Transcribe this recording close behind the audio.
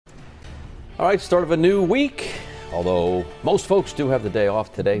All right, start of a new week. Although most folks do have the day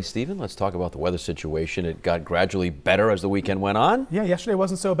off today, Stephen, let's talk about the weather situation. It got gradually better as the weekend went on. Yeah, yesterday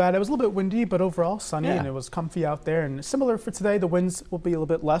wasn't so bad. It was a little bit windy, but overall sunny, and it was comfy out there. And similar for today, the winds will be a little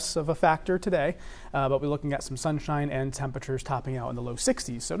bit less of a factor today, but we're looking at some sunshine and temperatures topping out in the low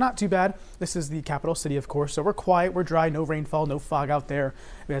 60s. So not too bad. This is the capital city, of course, so we're quiet, we're dry, no rainfall, no fog out there,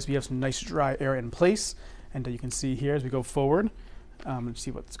 as we have some nice dry air in place. And you can see here as we go forward. Let's see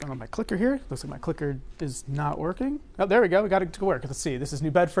what's going on with my clicker here. Looks like my clicker is not working. Oh, there we go. We got it to work. Let's see. This is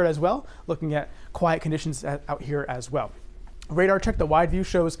New Bedford as well, looking at quiet conditions out here as well. Radar check, the wide view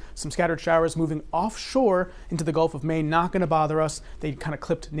shows some scattered showers moving offshore into the Gulf of Maine. Not going to bother us. They kind of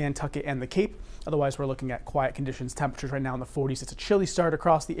clipped Nantucket and the Cape. Otherwise, we're looking at quiet conditions. Temperatures right now in the 40s. It's a chilly start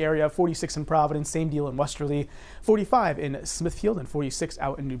across the area. 46 in Providence, same deal in Westerly, 45 in Smithfield, and 46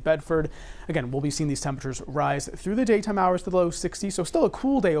 out in New Bedford. Again, we'll be seeing these temperatures rise through the daytime hours to the low 60s, so still a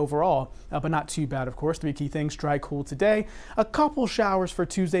cool day overall, but not too bad, of course. Three key things: dry, cool today. A couple showers for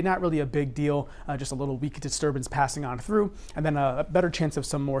Tuesday, not really a big deal, just a little weak disturbance passing on through, and then a better chance of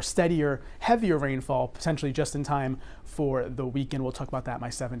some more steadier, heavier rainfall, potentially just in time for the weekend. We'll talk about that in my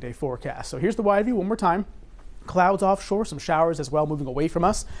 7-day forecast. So here's the wide view one more time. Clouds offshore, some showers as well moving away from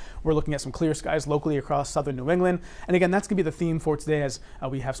us. We're looking at some clear skies locally across southern New England. And again, that's going to be the theme for today as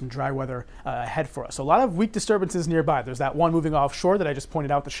we have some dry weather ahead for us. So a lot of weak disturbances nearby. There's that one moving offshore that I just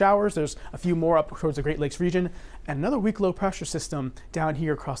pointed out, the showers. There's a few more up towards the Great Lakes region, and another weak low pressure system down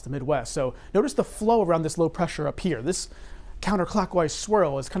here across the Midwest. So notice the flow around this low pressure up here. This counterclockwise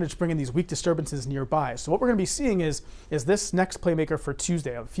swirl is kind of just bringing these weak disturbances nearby. So what we're going to be seeing is this next playmaker for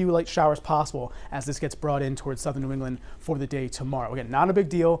Tuesday. A few light showers possible as this gets brought in towards southern New England for the day tomorrow. Again, not a big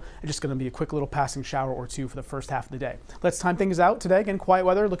deal. It's just going to be a quick little passing shower or two for the first half of the day. Let's time things out today. Again, quiet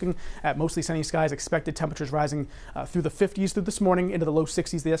weather, looking at mostly sunny skies. Expected temperatures rising through the 50s through this morning into the low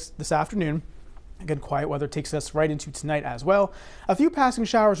 60s this afternoon. Again, quiet weather takes us right into tonight as well. A few passing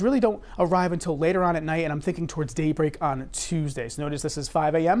showers really don't arrive until later on at night, and I'm thinking towards daybreak on Tuesday. So notice this is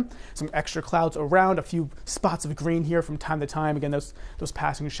 5 a.m. Some extra clouds around, a few spots of green here from time to time. Again, those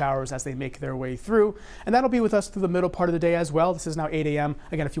passing showers as they make their way through. And that'll be with us through the middle part of the day as well. This is now 8 a.m.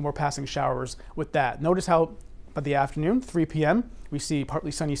 Again, a few more passing showers with that. Notice how by the afternoon, 3 p.m., we see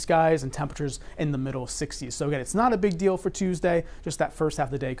partly sunny skies and temperatures in the middle 60s. So again, it's not a big deal for Tuesday. Just that first half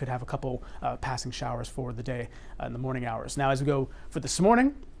of the day could have a couple passing showers for the day in the morning hours. Now, as we go for this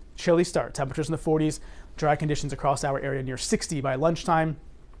morning, chilly start. Temperatures in the 40s, dry conditions across our area near 60 by lunchtime.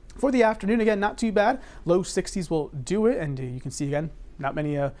 For the afternoon, again, not too bad. Low 60s will do it, and you can see again, not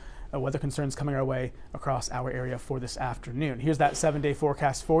many weather concerns coming our way across our area for this afternoon. Here's that 7-day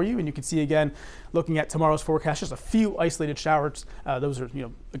forecast for you, and you can see again, looking at tomorrow's forecast, just a few isolated showers. Those are,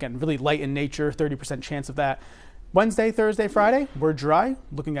 again, really light in nature, 30% chance of that. Wednesday, Thursday, Friday, we're dry,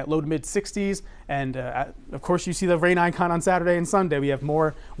 looking at low to mid 60s. And of course, you see the rain icon on Saturday and Sunday. We have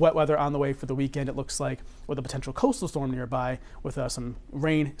more wet weather on the way for the weekend, it looks like, with a potential coastal storm nearby with some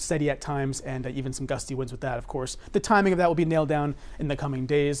rain steady at times and even some gusty winds with that, of course. The timing of that will be nailed down in the coming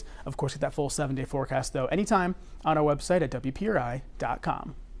days. Of course, get that full 7-day forecast, though, anytime on our website at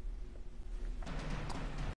WPRI.com.